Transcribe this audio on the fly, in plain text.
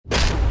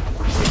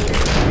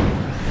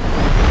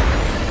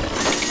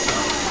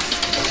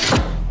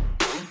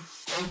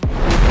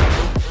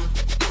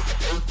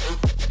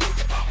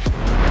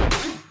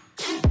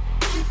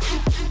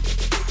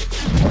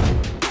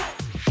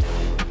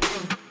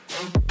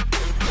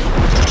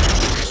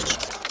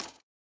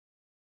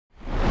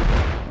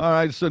All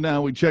right, so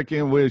now we check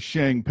in with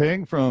Shang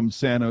Ping from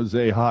San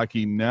Jose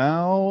Hockey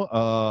Now.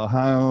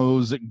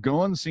 How's it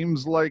going?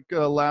 Seems like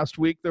last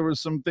week there was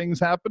some things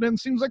happening.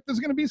 Seems like there's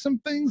going to be some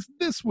things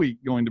this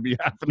week going to be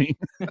happening.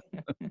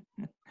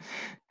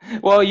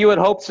 Well, you would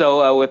hope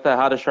so with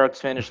how the Sharks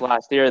finished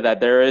last year, that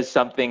there is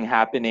something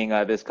happening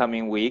this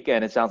coming week,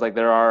 and it sounds like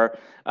there are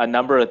a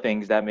number of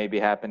things that may be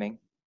happening.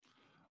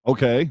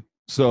 Okay,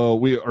 so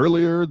we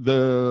earlier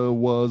there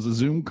was a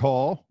Zoom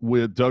call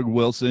with Doug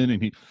Wilson,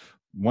 and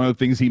one of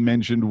the things he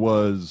mentioned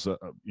was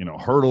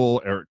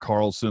Hurdle, Erik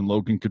Karlsson,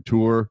 Logan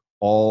Couture,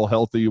 all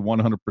healthy,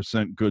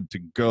 100% good to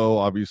go.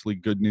 Obviously,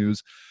 good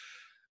news.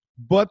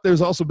 But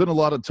there's also been a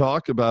lot of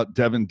talk about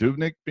Devan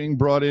Dubnyk being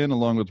brought in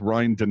along with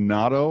Ryan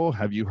Donato.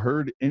 Have you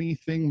heard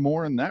anything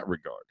more in that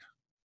regard?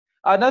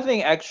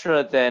 Nothing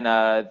extra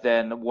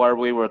than where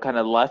we were kind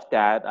of left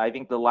at. I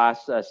think the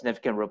last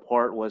significant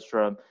report was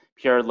from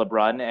Pierre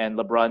LeBrun, and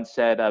LeBrun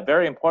said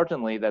very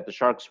importantly that the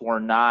Sharks were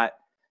not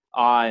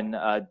on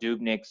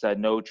Dubnyk's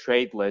no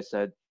trade list.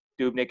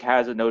 Dubnyk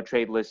has a no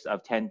trade list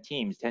of 10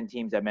 teams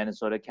that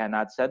Minnesota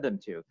cannot send them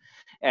to.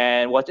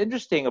 And what's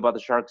interesting about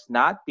the Sharks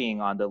not being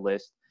on the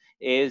list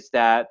is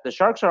that the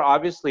Sharks are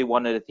obviously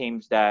one of the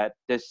teams that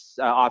this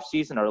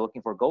offseason are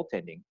looking for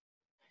goaltending.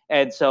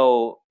 And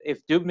so if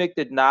Dubnyk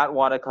did not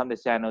want to come to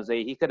San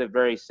Jose, he could have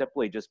very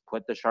simply just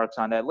put the Sharks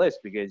on that list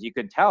because you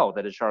could tell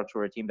that the Sharks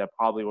were a team that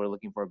probably were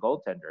looking for a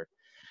goaltender.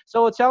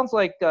 So it sounds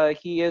like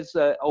he is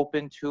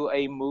open to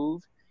a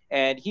move,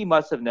 and he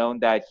must have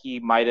known that he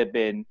might have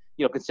been,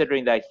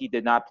 considering that he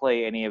did not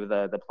play any of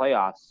the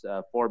playoffs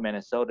for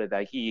Minnesota,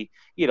 that he,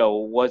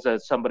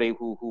 was somebody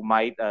who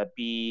might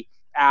be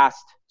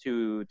asked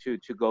to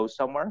go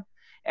somewhere.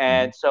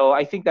 And so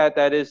I think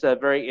that is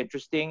very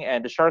interesting.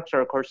 And the Sharks are,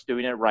 of course,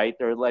 doing it right.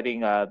 They're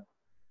letting, of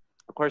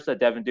course,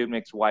 Devan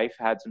Dubnyk's wife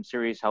had some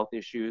serious health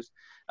issues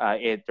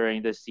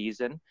during this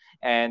season.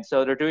 And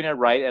so they're doing it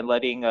right and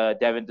letting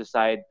Devan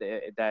decide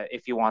that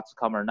if he wants to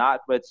come or not.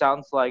 But it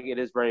sounds like it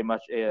is very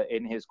much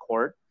in his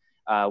court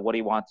what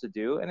he wants to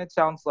do. And it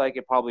sounds like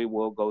it probably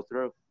will go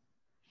through.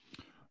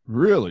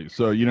 Really?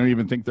 So you don't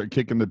even think they're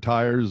kicking the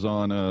tires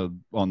on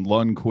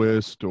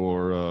Lundqvist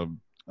or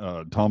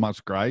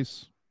Thomas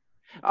Greiss?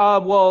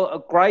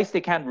 Well, Grice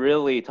they can't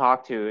really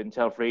talk to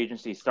until free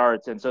agency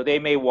starts, and so they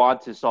may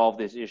want to solve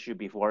this issue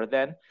before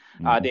then.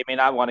 They may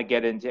not want to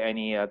get into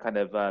any kind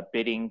of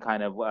bidding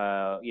kind of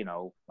I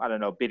don't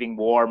know, bidding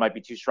war might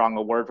be too strong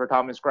a word for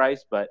Thomas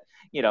Grice, but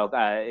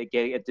get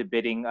into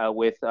bidding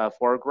with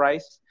for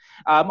Grice.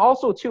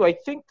 Also, too, I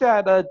think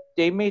that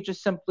they may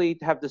just simply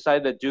have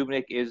decided that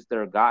Dubnyk is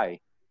their guy, You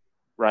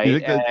right?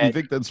 think that you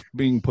think that's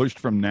being pushed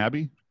from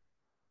Nabby?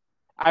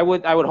 I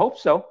would hope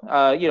so.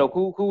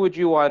 Who would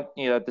you want?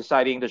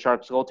 Deciding the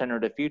Sharks goaltender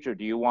of the future.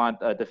 Do you want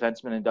a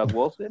defenseman in Doug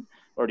Wilson,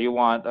 or do you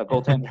want a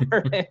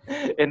goaltender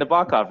in the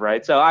Nabokov?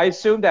 Right. So I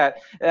assume that.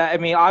 I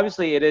mean,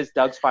 obviously, it is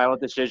Doug's final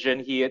decision.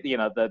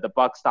 The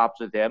buck stops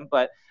with him.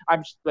 But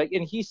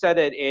and he said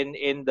it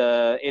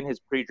in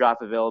his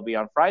pre-draft availability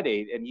on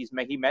Friday, and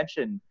he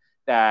mentioned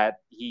that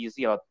he's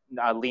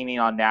leaning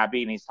on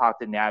Nabby, and he's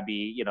talked to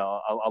Nabby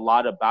a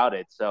lot about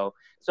it.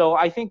 So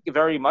I think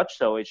very much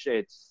so.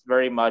 It's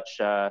very much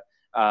on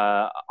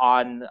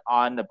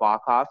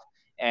Nabokov,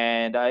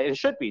 and it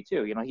should be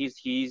too.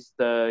 He's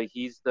the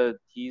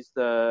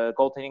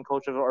goaltending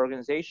coach of the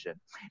organization.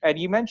 And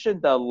you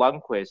mentioned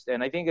Lundqvist,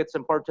 and I think it's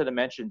important to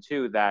mention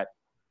too that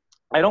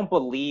I don't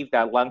believe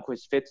that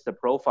Lundqvist fits the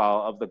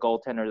profile of the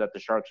goaltender that the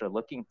Sharks are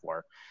looking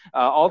for.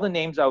 All the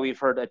names that we've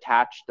heard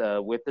attached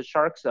with the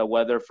Sharks,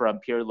 whether from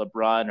Pierre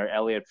LeBrun or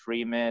Elliot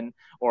Freeman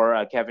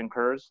or Kevin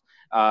Kurz,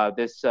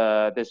 this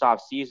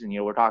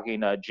offseason, we're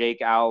talking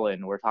Jake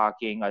Allen, we're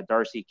talking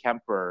Darcy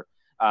Kemper,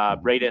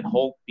 Braden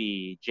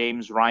Holtby,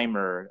 James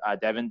Reimer,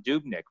 Devan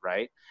Dubnyk,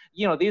 right?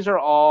 These are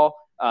all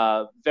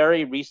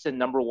very recent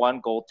number one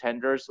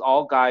goaltenders,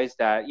 all guys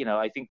that,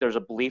 I think there's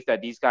a belief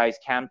that these guys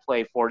can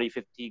play 40,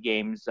 50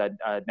 games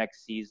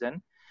next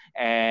season.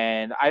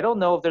 And I don't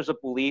know if there's a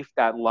belief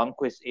that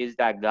Lundqvist is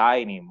that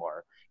guy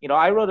anymore.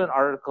 I wrote an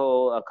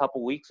article a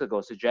couple weeks ago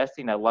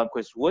suggesting that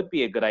Lundqvist would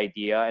be a good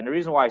idea. And the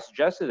reason why I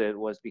suggested it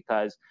was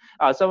because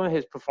some of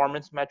his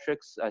performance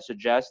metrics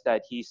suggest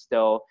that he's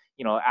still,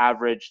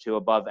 average to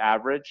above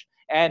average.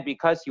 And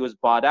because he was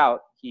bought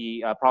out,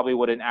 he probably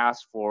wouldn't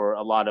ask for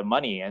a lot of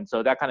money. And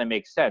so that kind of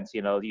makes sense.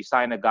 You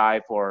sign a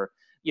guy for,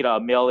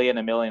 $1 million,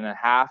 $1.5 million.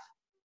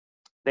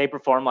 They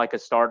perform like a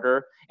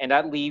starter, and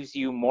that leaves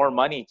you more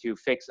money to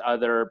fix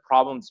other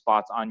problem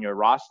spots on your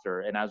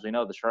roster. And as we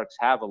know, the Sharks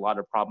have a lot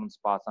of problem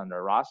spots on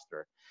their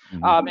roster.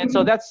 And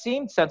so that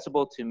seemed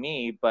sensible to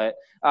me, but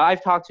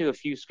I've talked to a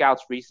few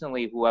scouts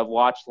recently who have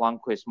watched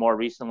Lundqvist more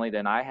recently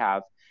than I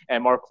have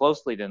and more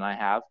closely than I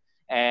have.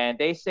 And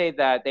they say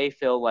that they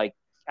feel like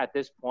at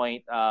this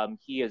point,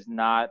 he is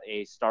not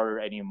a starter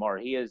anymore.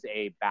 He is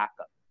a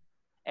backup.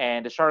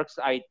 And the Sharks,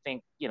 I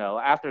think,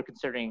 after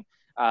considering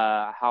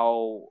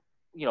how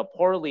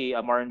poorly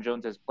Martin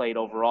Jones has played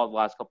overall the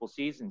last couple of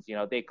seasons,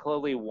 they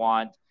clearly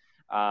want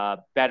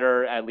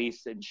better, at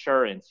least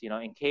insurance,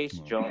 in case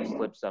Jones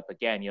slips up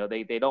again.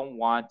 They don't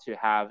want to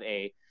have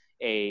a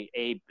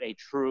a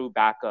true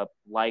backup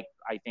like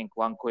I think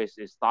Lundqvist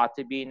is thought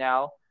to be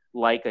now,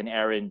 like an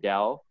Aaron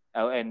Dell.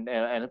 And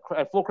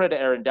full credit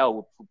to Aaron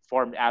Dell, who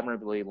performed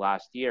admirably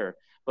last year.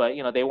 But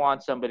they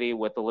want somebody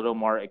with a little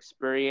more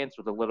experience,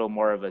 with a little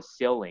more of a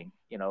ceiling,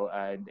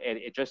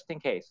 just in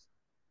case.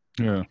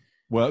 Yeah.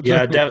 Well,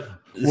 yeah.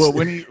 Well,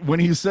 when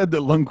he said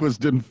that Lundqvist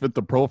didn't fit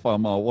the profile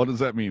model, what does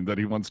that mean? That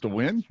he wants to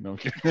win? No.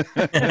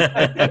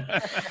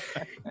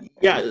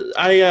 Yeah,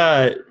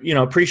 I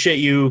appreciate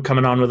you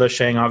coming on with us,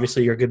 Shang.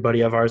 Obviously, you're a good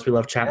buddy of ours. We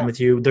love chatting with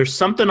you. There's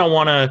something I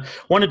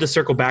wanted to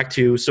circle back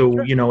to. So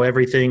Sure.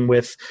 Everything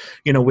with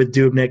with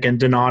Dubnyk and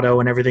Donato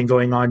and everything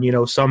going on.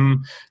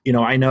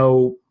 I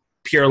know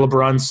Pierre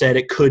LeBrun said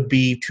it could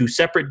be two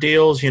separate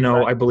deals. Right.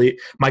 I believe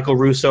Michael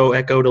Russo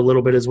echoed a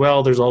little bit as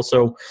well. There's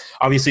also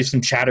obviously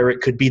some chatter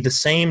it could be the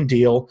same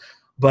deal.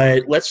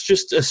 But let's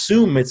just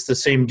assume it's the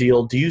same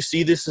deal. Do you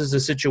see this as a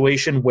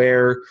situation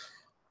where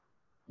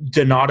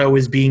Donato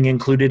is being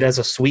included as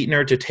a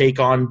sweetener to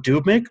take on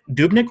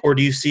Dubnyk, or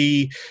do you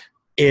see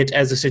it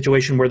as a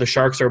situation where the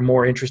Sharks are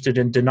more interested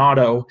in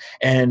Donato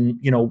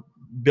and,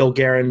 Bill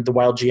Guerin, the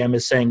Wild GM,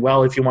 is saying,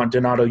 well, if you want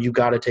Donato, you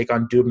got to take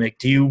on Dubnyk.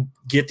 Do you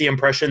get the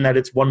impression that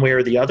it's one way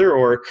or the other,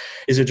 or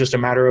is it just a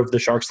matter of the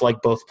Sharks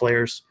like both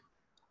players?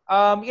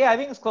 Yeah, I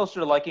think it's closer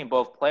to liking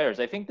both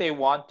players. I think they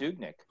want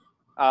Dubnyk.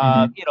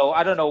 I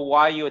don't know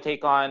why you would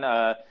take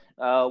on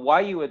why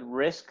you would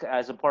risk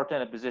as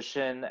important a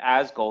position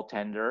as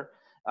goaltender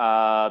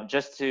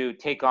just to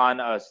take on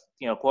a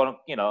quote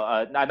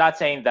I'm not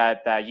saying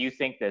that you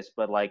think this,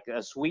 but like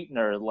a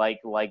sweetener like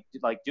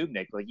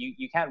Dubnyk. Like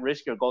you can't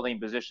risk your goaltending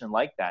position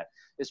like that,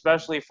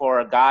 especially for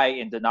a guy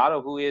in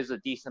Donato who is a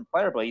decent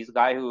player, but he's a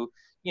guy who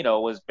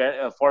was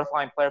a fourth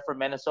line player for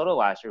Minnesota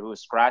last year who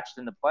was scratched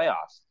in the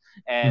playoffs,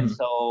 and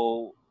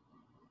so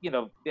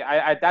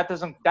that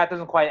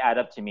doesn't quite add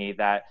up to me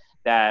that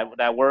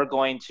we're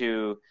going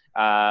to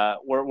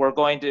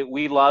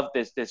we love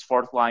this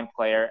fourth line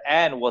player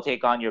and we'll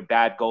take on your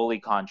bad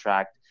goalie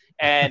contract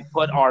and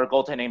put our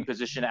goaltending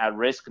position at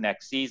risk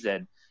next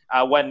season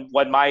when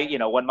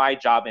my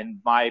job and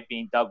my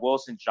being Doug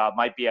Wilson's job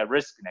might be at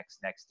risk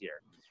next year.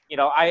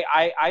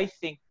 I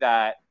think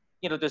that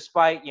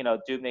despite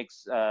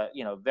Dubnyk's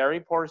very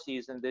poor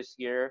season this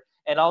year,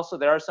 and also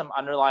there are some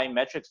underlying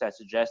metrics that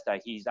suggest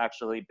that he's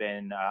actually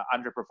been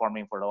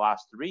underperforming for the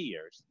last 3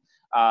 years.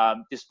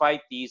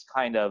 Despite these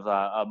kind of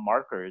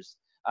markers,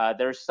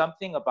 there's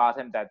something about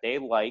him that they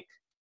like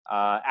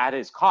at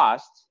his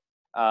cost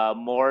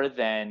more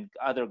than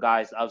other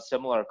guys of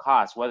similar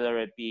cost, whether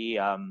it be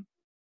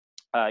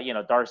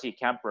Darcy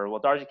Kemper. Well,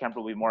 Darcy Kemper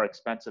will be more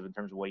expensive in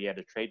terms of what you had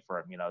to trade for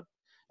him.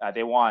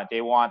 They want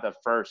a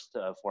first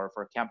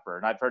for Kemper,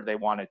 and I've heard they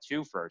wanted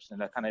 2 firsts,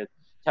 and that kind of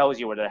tells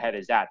you where their head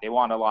is at. They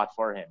want a lot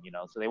for him,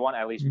 so they want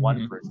at least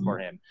 1 first for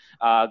him.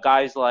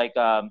 Guys like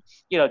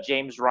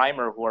James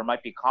Reimer, who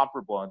might be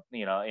comparable,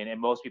 in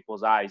most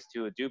people's eyes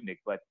to Dubnyk,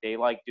 but they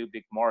like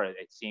Dubnyk more, it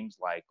seems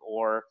like,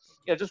 or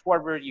just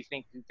whatever you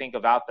think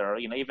of out there.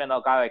 Even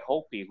a guy like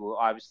Holtby, who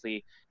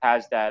obviously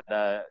has that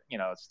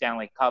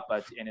Stanley Cup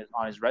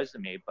on his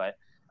resume, but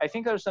I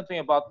think there's something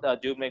about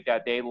Dubnyk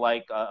that they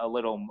like a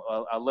little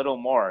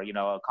more.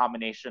 A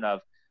combination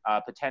of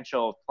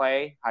potential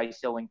play, high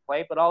ceiling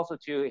play, but also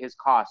to his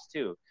cost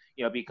too.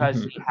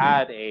 Because he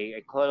had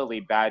a clearly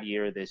bad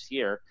year this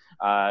year.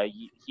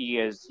 He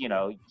is,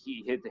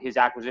 his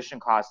acquisition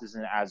cost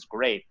isn't as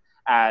great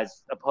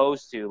as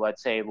opposed to,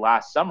 let's say,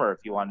 last summer if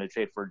you wanted to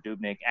trade for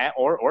Dubnyk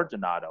or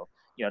Donato.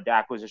 The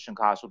acquisition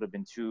cost would have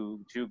been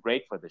too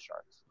great for the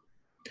Sharks.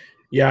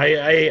 Yeah,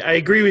 I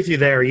agree with you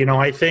there.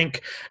 I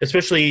think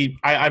especially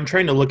I'm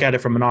trying to look at it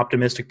from an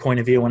optimistic point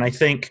of view. And I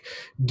think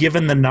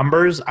given the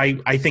numbers,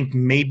 I think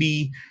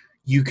maybe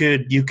you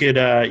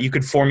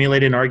could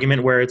formulate an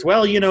argument where it's,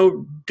 well,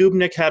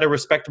 Dubnyk had a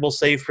respectable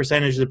save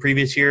percentage the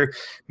previous year,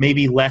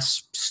 maybe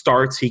less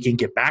starts. He can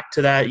get back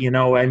to that.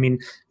 I mean,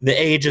 the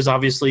age is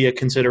obviously a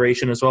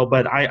consideration as well,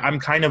 but I'm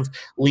kind of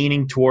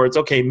leaning towards,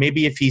 okay,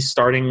 maybe if he's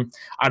starting,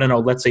 I don't know,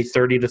 let's say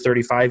 30 to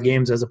 35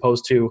 games as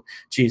opposed to,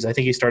 I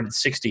think he started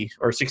 60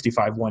 or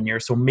 65 one year.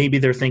 So maybe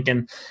they're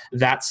thinking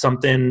that's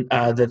something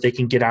that they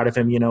can get out of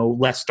him.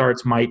 Less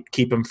starts might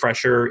keep him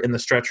fresher in the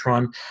stretch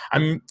run.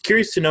 I'm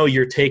curious to know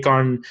your take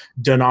on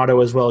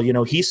Donato as well.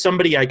 He's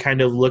somebody I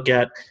kind of look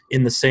at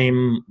in the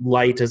same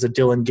light as a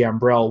Dylan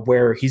Gambrell,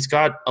 where he's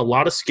got a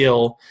lot of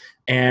skill.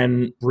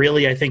 And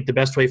really, I think the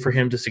best way for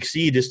him to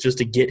succeed is just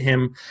to get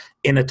him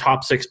in a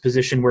top 6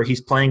 position where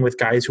he's playing with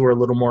guys who are a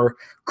little more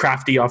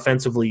crafty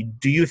offensively.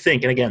 Do you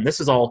think, and again, this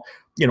is all,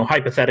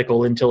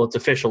 hypothetical until it's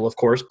official, of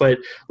course, but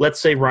let's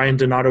say Ryan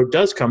Donato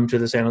does come to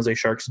the San Jose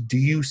Sharks. Do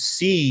you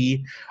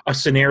see a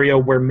scenario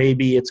where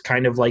maybe it's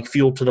kind of like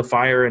fuel to the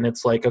fire and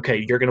it's like,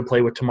 okay, you're going to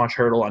play with Tomas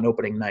Hertl on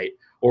opening night?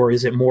 Or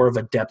is it more of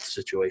a depth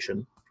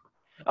situation?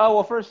 Oh,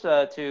 well, first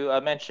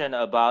to mention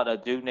about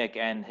Dubnyk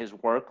and his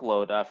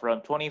workload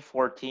from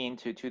 2014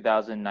 to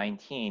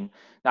 2019,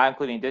 not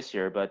including this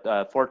year,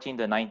 but 14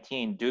 to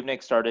 19,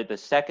 Dubnyk started the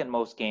second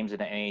most games in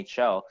the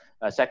NHL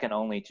second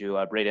only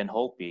to Braden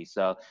Holtby.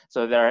 So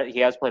there he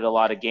has played a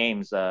lot of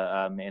games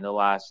in the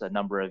last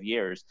number of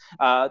years.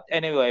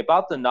 Anyway,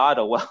 about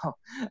Donato. Well,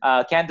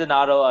 can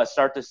Donato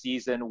start the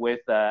season with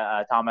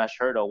Tomas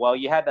Hertl? Well,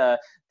 you had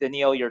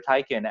Daniil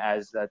Yurtaikin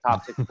as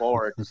top 6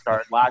 forward to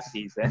start last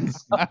season.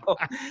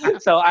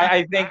 So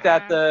I think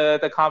that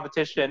the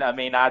competition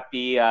may not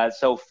be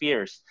so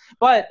fierce.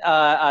 But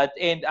I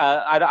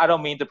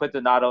don't mean to put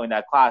Donato in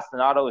that class.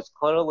 Donato is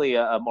clearly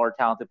a more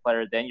talented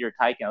player than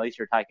Yurtaikin, at least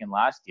Yurtaikin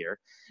last year.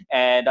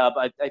 And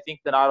but I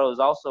think Donato is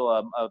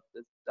also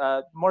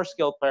a more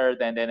skilled player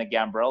than a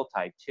Gambrell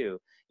type too.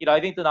 I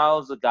think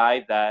Donato is a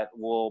guy that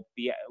will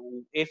be,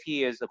 if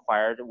he is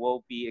acquired,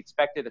 will be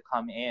expected to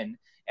come in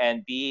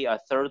and be a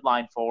third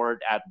line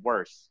forward at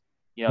worst.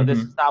 This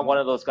is not one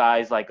of those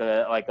guys like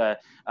a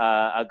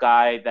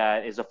guy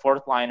that is a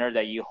fourth liner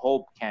that you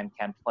hope can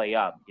play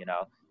up.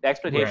 The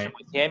expectation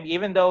with him,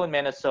 even though in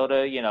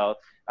Minnesota,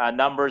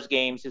 numbers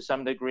games to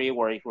some degree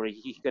where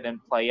he couldn't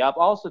play up.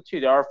 Also,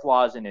 too, there are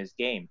flaws in his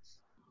game.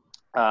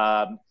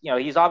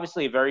 He's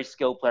obviously a very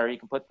skilled player. He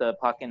can put the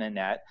puck in the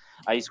net.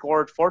 He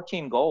scored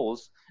 14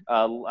 goals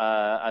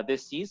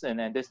this season,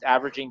 and just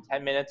averaging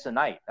 10 minutes a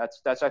night.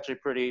 That's actually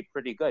pretty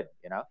good.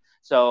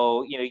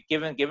 So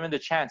given the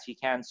chance, he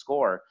can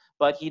score.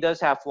 But he does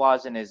have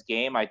flaws in his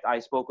game. I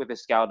spoke with a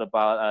scout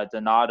about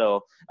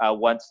Donato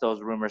once those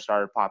rumors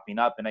started popping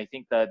up, and I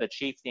think the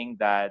chief thing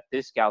that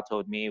this scout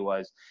told me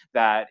was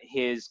that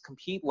his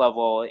compete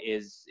level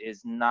is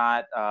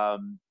not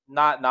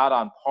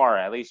on par,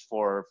 at least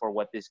for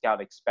what this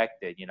scout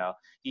expected.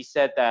 He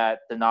said that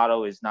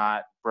Donato is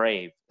not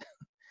brave.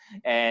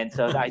 And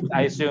so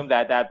I assume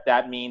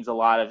that means a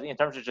lot of, in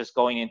terms of just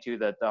going into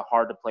the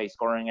hard to play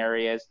scoring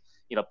areas,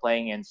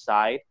 playing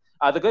inside.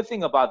 The good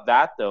thing about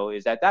that, though,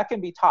 is that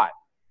can be taught.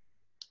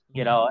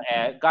 And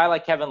a guy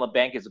like Kevin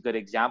Labanc is a good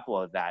example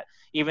of that.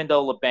 Even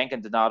though Labanc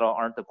and Donato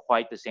aren't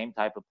quite the same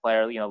type of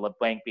player,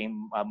 Labanc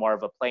being more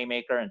of a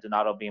playmaker and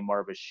Donato being more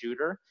of a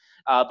shooter.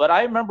 But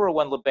I remember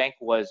when Labanc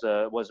was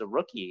a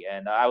rookie,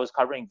 and I was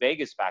covering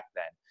Vegas back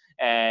then.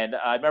 And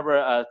I remember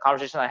a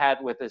conversation I had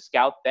with a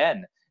scout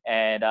then,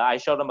 and I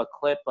showed him a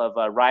clip of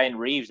Ryan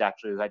Reeves,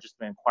 actually, who had just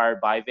been acquired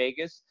by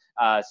Vegas,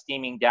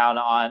 steaming down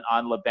on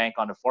Labanc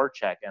on a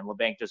forecheck, and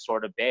Labanc just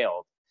sort of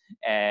bailed.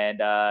 And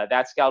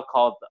that scout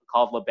called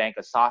Labanc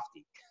a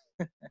softie.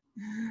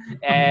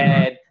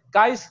 And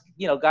guys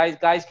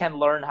can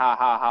learn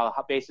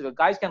how basically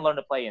guys can learn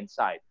to play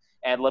inside,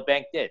 and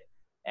Labanc did.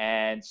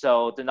 And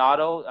so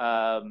Donato,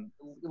 a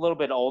little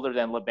bit older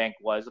than Labanc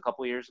was a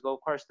couple of years ago.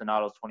 Of course,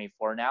 Donato's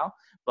 24 now,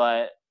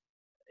 but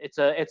it's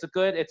a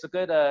good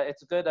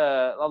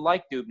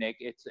like Dubnyk.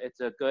 It's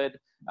a good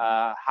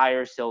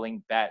higher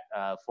ceiling bet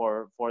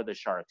for the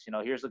Sharks.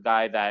 Here's a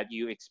guy that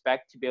you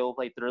expect to be able to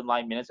play third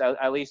line minutes,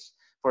 at least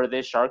for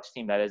this Sharks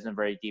team that isn't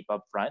very deep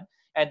up front,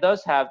 and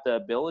does have the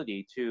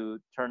ability to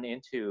turn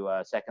into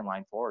a second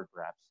line forward,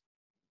 perhaps.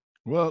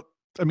 Well,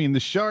 I mean, the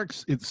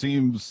Sharks, it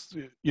seems,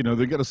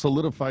 they got a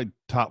solidified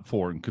top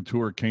four in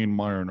Couture, Kane,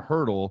 Meyer, and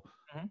Hertl.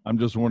 Mm-hmm. I'm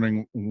just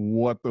wondering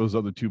what those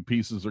other two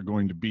pieces are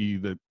going to be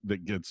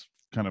that gets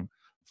kind of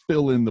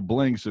fill in the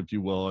blanks, if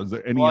you will. Is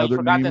there any other names? You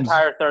forgot the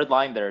entire third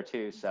line there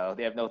too, so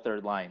they have no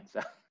third line.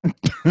 So.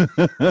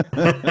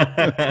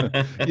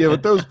 Yeah,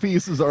 but those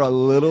pieces are a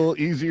little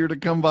easier to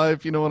come by,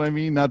 if you know what I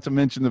mean. Not to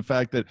mention the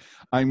fact that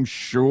I'm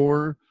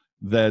sure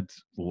that,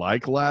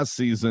 like last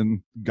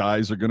season,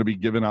 guys are going to be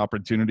given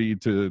opportunity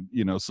to,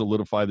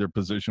 solidify their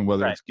position,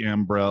 whether it's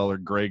Gambrell or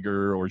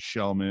Gregor or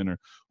Shellman or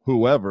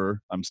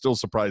whoever. I'm still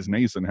surprised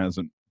Nason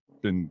hasn't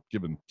been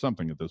given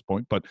something at this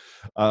point. But,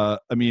 I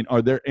mean,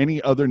 are there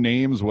any other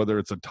names, whether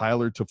it's a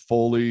Tyler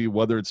Toffoli,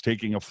 whether it's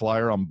taking a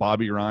flyer on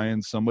Bobby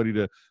Ryan, somebody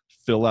to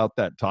fill out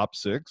that top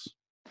six?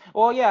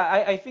 Well,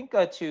 yeah, I think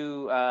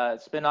to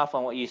spin off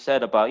on what you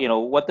said about,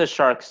 what the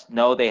Sharks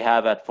know they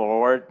have at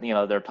forward,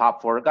 their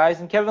top four guys,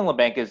 and Kevin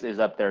Labanc is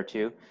up there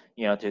too,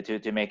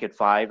 to make it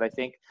 5, I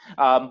think.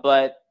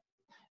 But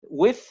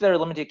with their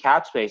limited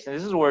cap space, and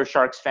this is where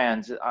Sharks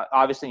fans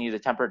obviously need to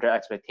temper their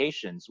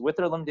expectations. With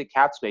their limited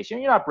cap space,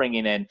 you're not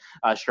bringing in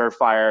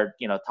surefire,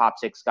 top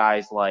 6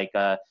 guys like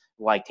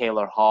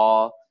Taylor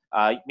Hall.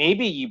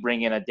 Maybe you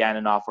bring in a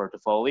Danilov or a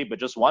Toffoli, but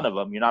just one of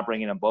them. You're not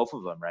bringing in both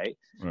of them, right?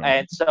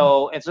 And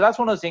so that's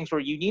one of those things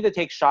where you need to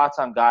take shots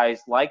on guys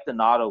like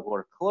Donato, who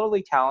are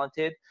clearly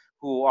talented,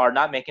 who are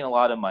not making a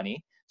lot of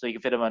money, so you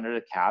can fit them under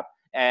the cap,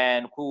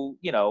 and who,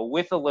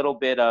 with a little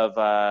bit of,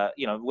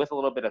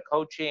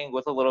 coaching,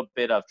 with a little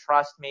bit of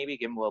trust, maybe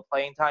give them a little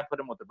playing time, put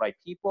them with the right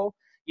people.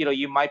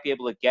 You might be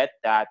able to get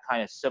that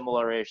kind of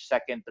similar-ish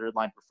second, third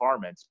line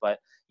performance, but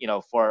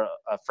for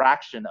a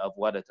fraction of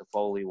what a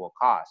Toffoli will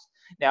cost.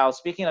 Now,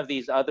 speaking of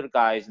these other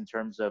guys in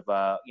terms of,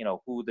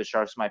 who the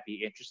Sharks might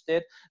be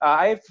interested,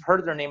 I've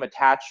heard their name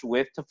attached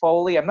with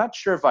Toffoli. I'm not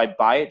sure if I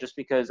buy it, just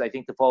because I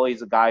think Toffoli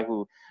is a guy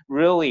who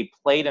really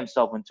played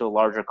himself into a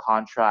larger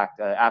contract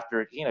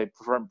after, he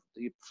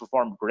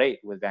performed great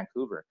with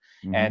Vancouver.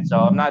 Mm-hmm. And so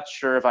I'm not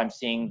sure if I'm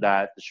seeing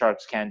that the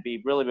Sharks can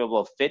really be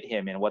able to fit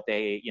him in what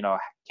they,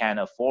 can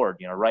afford.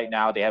 Right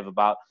now they have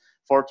about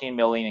 $14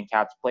 million in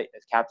cap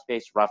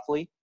space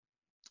roughly.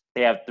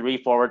 They have 3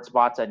 forward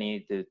spots that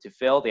need to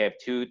fill. They have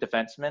 2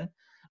 defensemen.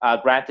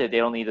 Granted, they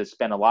don't need to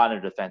spend a lot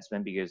on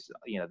defensemen because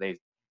they've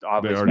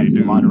obviously spent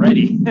a lot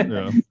already.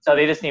 Yeah. So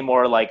they just need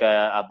more like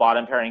a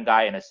bottom pairing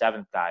guy and a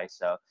 7th guy.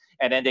 So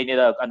and then they need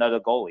another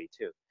goalie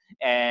too.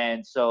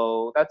 And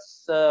so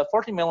that's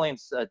 14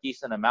 million's a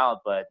decent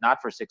amount, but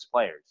not for 6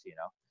 players.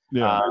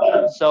 Yeah.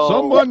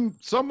 So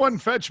someone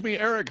fetch me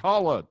Erik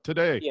Haula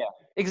today. Yeah.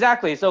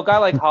 Exactly. So a guy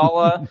like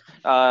Haula,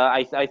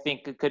 I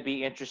think it could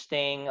be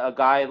interesting. A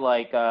guy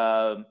like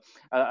Granlund,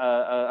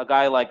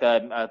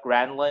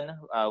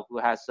 who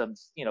has some,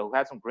 who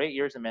had some great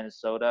years in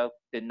Minnesota,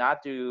 did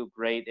not do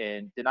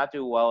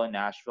well in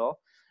Nashville.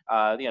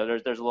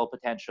 There's a little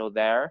potential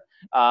there,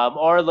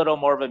 or a little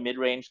more of a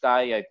mid-range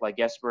guy like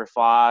Jesper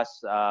Foss.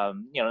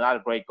 Not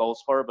a great goal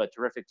scorer, but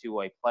terrific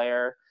 2-way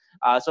player.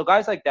 So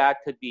guys like that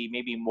could be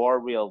maybe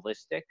more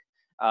realistic.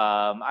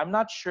 I'm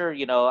not sure,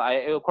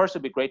 of course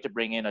it'd be great to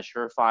bring in a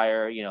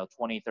surefire,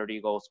 20,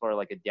 30 goal scorer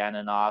like a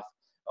Danilov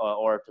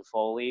or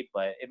Toffoli,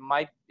 but it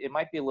might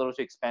be a little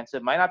too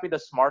expensive. Might not be the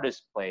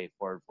smartest play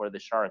for the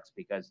Sharks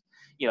because,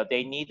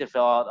 they need to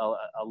fill out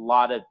a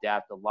lot of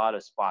depth, a lot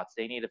of spots.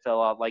 They need to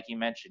fill out, like you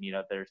mentioned,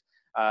 there's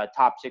a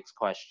top 6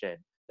 question.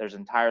 There's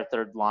entire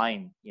third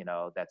line,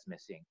 that's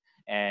missing.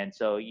 And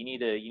so you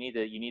need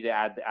to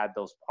add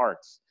those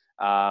parts.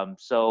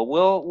 So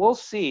we'll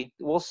see.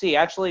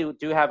 Actually, we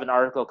do have an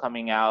article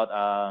coming out.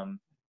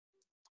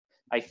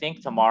 I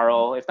think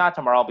tomorrow, if not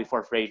tomorrow,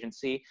 before free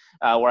agency,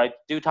 where I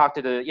do talk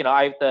to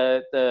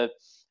the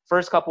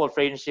first couple of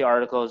free agency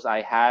articles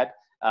I had.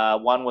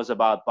 One was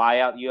about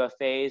buyout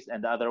UFAs,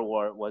 and the other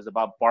was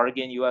about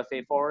bargain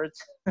UFA forwards.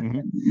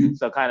 Mm-hmm.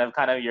 So kind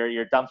of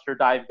your dumpster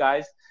dive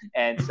guys.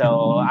 And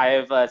so I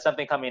have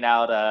something coming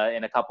out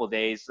in a couple of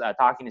days,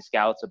 talking to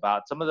scouts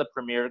about some of the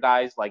premier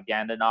guys like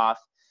Gandanoff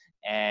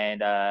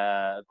and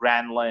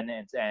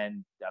Granlund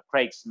and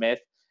Craig Smith,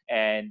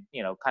 and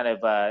kind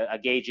of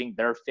gauging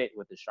their fit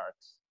with the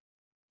Sharks.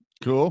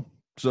 Cool.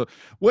 So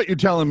what you're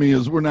telling me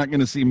is we're not going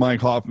to see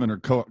Mike Hoffman or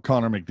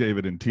Connor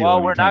McDavid in teal.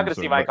 Well, we're not going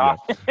to see Mike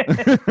Hoffman. I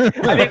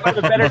think we have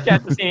a better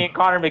chance of seeing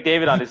Connor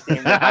McDavid on this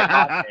team than Mike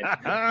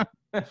Hoffman.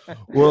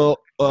 Well,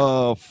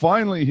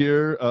 finally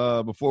here,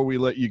 before we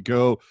let you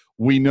go,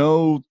 we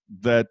know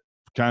that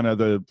kind of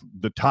the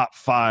top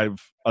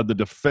 5 of the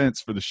defense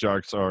for the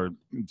Sharks are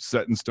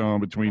set in stone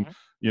between,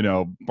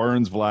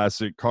 Burns,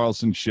 Vlasic,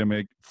 Carlson,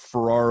 Schimmick,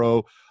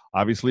 Ferraro,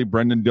 obviously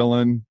Brendan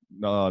Dillon,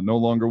 no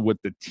longer with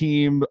the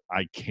team.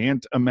 I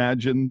can't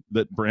imagine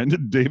that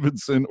Brandon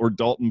Davidson or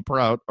Dalton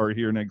Prout are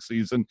here next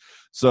season.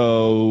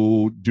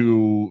 So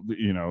do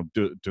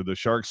the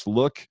Sharks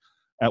look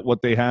at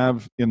what they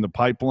have in the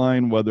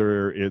pipeline,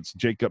 whether it's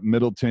Jacob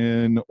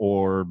Middleton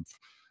or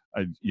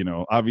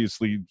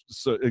obviously,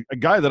 so a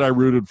guy that I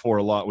rooted for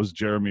a lot was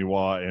Jeremy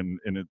Waugh, and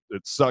it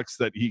sucks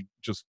that he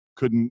just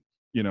couldn't,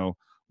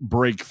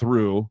 break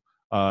through.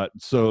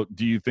 So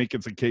do you think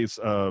it's a case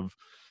of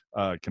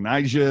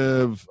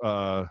Knyzhov?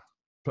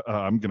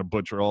 I'm going to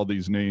butcher all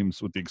these names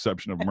with the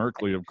exception of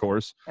Merkley, of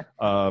course.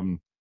 No,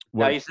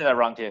 you said that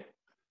wrong too.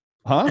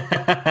 Huh?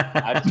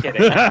 I'm just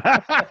kidding.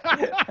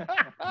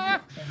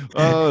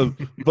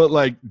 But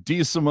like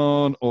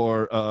DeSimone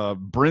or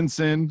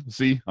Brinson.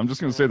 See, I'm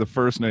just going to say the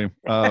first name.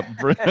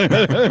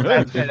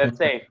 That's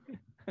safe.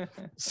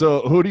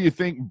 So who do you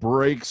think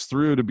breaks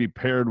through to be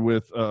paired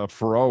with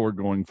Ferraro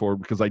going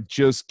forward? Because I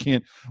just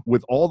can't,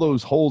 with all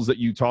those holes that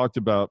you talked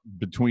about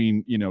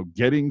between,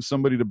 getting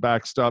somebody to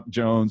backstop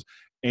Jones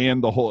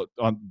and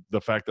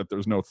the fact that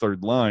there's no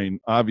third line,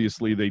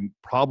 obviously they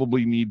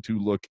probably need to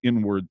look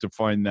inward to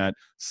find that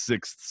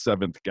 6th,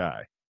 7th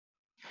guy.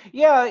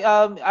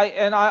 Yeah,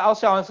 I'll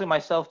say honestly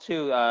myself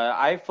too.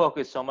 I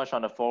focus so much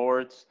on the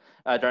forwards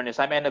during this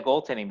time and the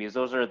goaltending because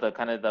those are the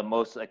kind of the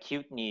most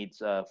acute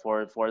needs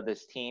for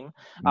this team.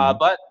 Mm-hmm.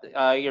 But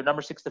your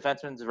number 6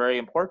 defenseman is very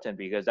important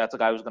because that's a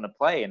guy who's going to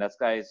play, and that's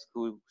guys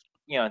who,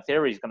 in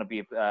theory, is going to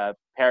be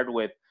paired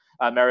with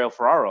Mario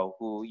Ferraro,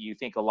 who you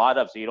think a lot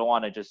of, so you don't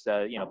want to just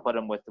put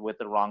him with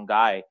the wrong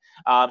guy.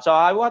 So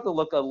I will have to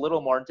look a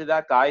little more into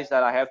that. Guys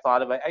that I have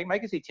thought of, I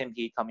might see Tim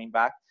Keith coming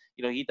back.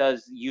 He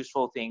does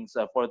useful things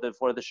for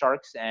the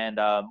Sharks and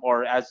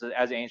or as an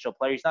NHL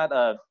player. He's not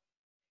a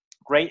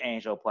great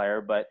NHL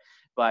player, but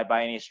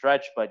by any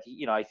stretch. But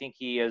I think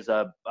he is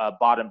a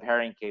bottom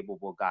pairing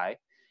capable guy,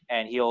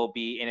 and he'll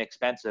be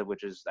inexpensive,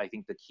 which is I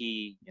think the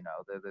key.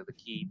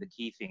 The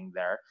key thing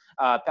there.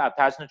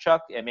 Pasnichuk,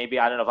 and maybe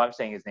I don't know if I'm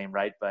saying his name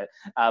right, but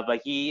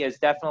he is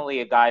definitely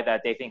a guy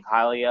that they think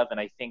highly of,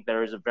 and I think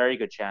there is a very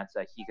good chance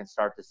that he can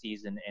start the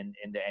season in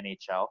the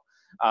NHL.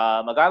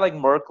 A guy like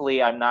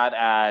Merkley, I'm not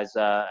as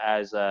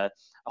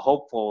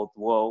hopeful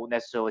will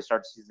necessarily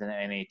start the season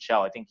in the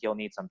NHL. I think he'll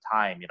need some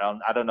time.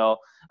 I don't know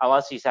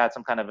unless he's had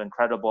some kind of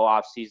incredible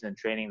off-season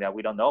training that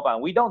we don't know about.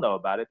 And we don't know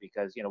about it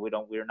because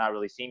we're not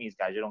really seeing these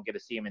guys. You don't get to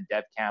see him in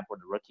dev camp or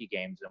the rookie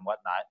games and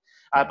whatnot.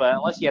 But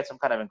unless he had some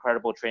kind of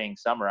incredible training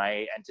summer,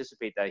 I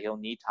anticipate that he'll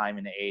need time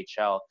in the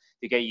AHL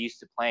to get used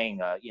to playing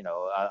a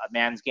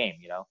man's game.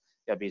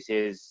 because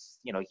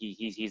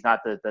he's not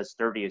the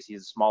sturdiest.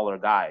 He's a smaller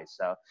guy.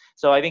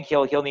 So I think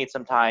he'll need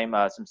some time,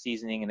 some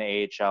seasoning in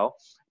the AHL.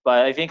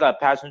 But I think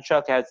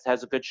Pasechuk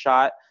has a good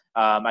shot.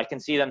 I can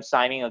see them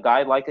signing a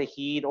guy like a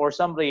Heed or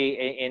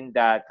somebody in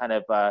that kind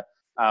of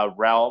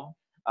realm.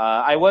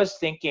 I was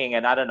thinking,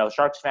 and I don't know,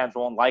 Sharks fans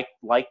won't like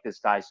this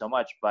guy so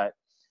much, but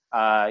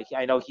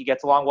I know he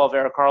gets along well with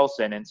Erik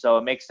Karlsson, and so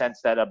it makes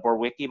sense that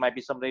Borwicki might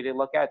be somebody to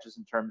look at, just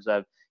in terms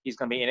of he's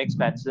going to be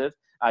inexpensive.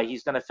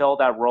 He's going to fill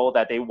that role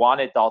that they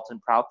wanted Dalton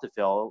Prout to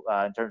fill,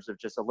 in terms of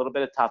just a little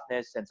bit of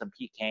toughness and some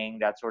PKing,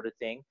 that sort of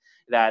thing,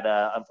 that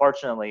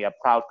unfortunately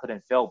Prout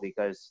couldn't fill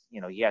because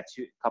he had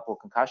a couple of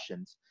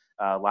concussions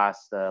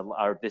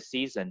or this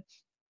season.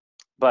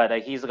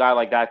 But he's a guy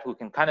like that who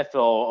can kind of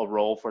fill a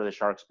role for the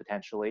Sharks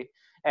potentially.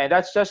 And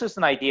that's just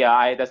an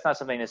idea. That's not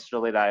something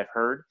necessarily that I've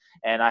heard,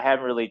 and I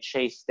haven't really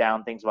chased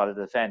down things about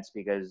the defense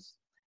because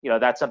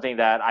that's something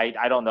that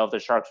I don't know if the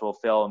Sharks will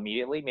fill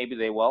immediately. Maybe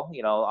they will,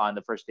 on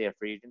the first day of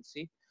free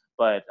agency.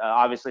 But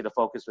obviously, the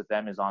focus with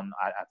them is on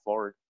at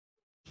forward.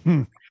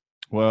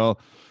 Well,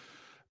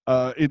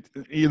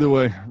 either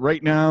way,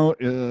 right now,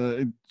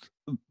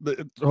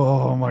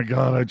 oh my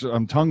God,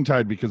 I'm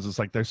tongue-tied because it's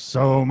like there's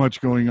so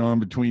much going on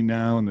between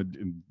now and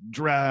the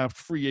draft,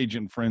 free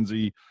agent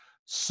frenzy,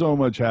 so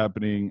much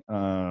happening.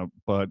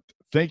 But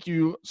thank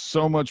you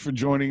so much for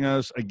joining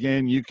us.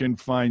 Again, you can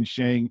find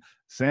Sheng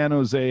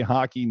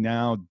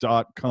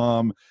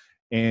SanJoseHockeyNow.com.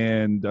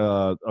 And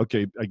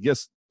okay, I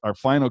guess our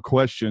final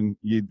question,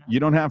 you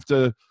don't have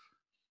to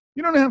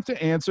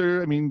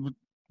answer. I mean,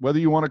 whether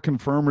you want to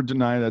confirm or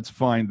deny, that's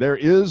fine. There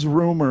is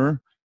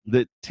rumor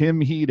that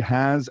Tim Heed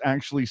has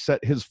actually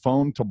set his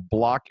phone to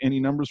block any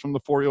numbers from the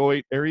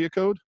 408 area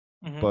code,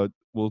 but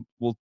we'll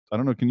I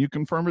don't know. Can you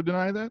confirm or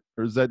deny that,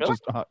 or is that really?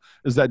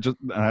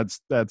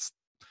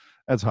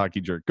 That's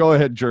hockey jerk? Go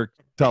ahead, jerk.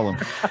 Tell him.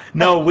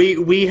 No,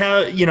 we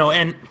have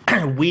and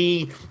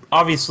we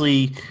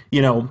obviously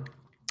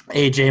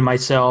AJ,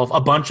 myself,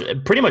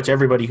 pretty much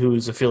everybody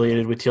who's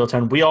affiliated with Teal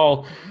Town, we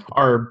all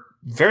are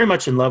very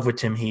much in love with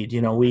Tim Heed.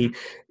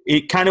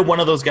 It kind of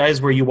one of those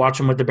guys where you watch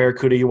him with the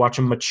Barracuda, you watch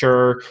him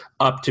mature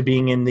up to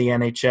being in the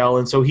NHL.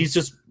 And so he's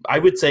just, I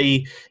would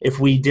say, if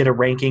we did a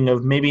ranking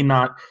of maybe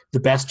not the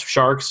best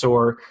Sharks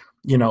or,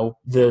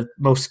 the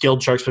most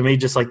skilled Sharks, but maybe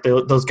just like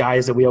those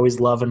guys that we always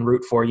love and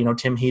root for,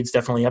 Tim Heed's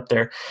definitely up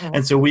there. Mm-hmm.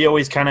 And so we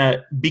always kind of,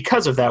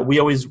 because of that,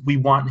 we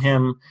want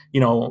him,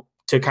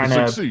 to kind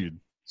of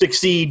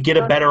succeed, get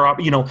a better,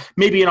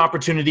 maybe an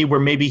opportunity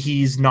where maybe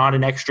he's not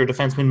an extra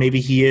defenseman,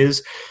 maybe he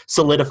is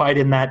solidified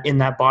in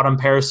that bottom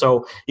pair.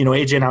 So,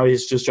 AJ and I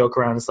always just joke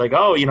around. It's like,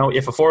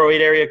 if a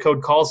 408 area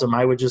code calls him,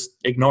 I would just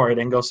ignore it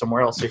and go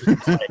somewhere else. So he can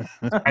play.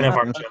 Kind of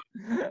our joke.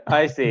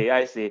 I see.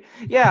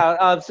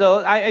 Yeah.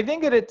 So I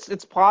think that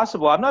it's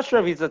possible. I'm not sure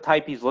if he's the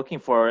type he's looking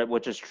for,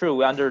 which is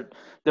true. Under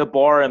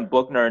DeBoer and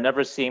Bugner, it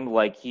never seemed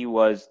like he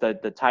was the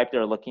type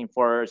they're looking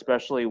for,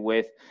 especially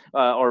with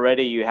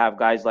already you have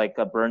guys like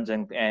Burns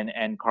and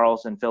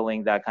Karlsson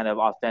filling that kind of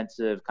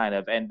offensive kind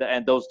of, and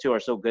those two are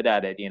so good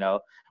at it,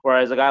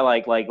 Whereas a guy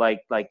like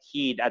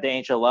Heed at the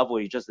NHL level,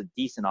 he's just a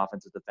decent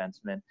offensive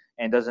defenseman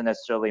and doesn't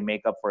necessarily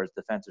make up for his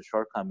defensive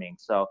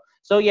shortcomings. So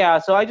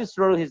I just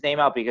threw his name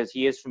out because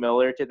he is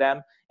familiar to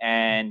them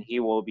and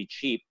he will be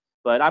cheap.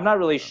 But I'm not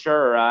really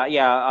sure.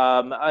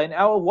 And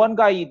one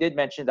guy you did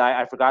mention that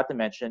I forgot to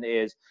mention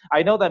is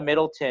I know that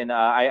Middleton.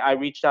 I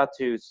reached out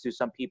to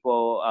some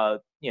people,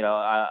 of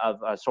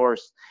a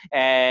source,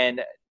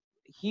 and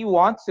he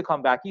wants to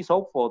come back. He's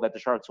hopeful that the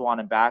Sharks want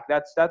him back.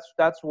 That's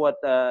what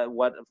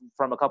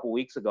from a couple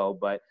weeks ago.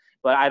 But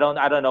I don't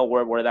know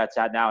where that's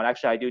at now. And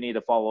actually, I do need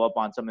to follow up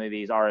on some of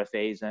these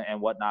RFAs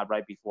and whatnot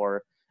right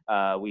before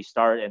we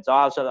start. And so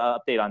I'll also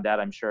update on that,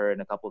 I'm sure,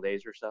 in a couple of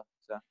days or so.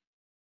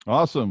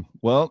 Awesome.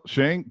 Well,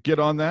 Sheng, get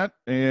on that,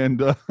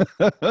 and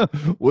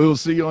we'll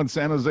see you on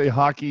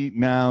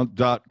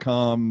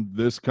SanJoseHockeyNow.com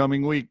this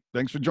coming week.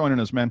 Thanks for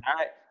joining us, man. All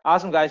right.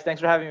 Awesome, guys. Thanks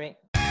for having me.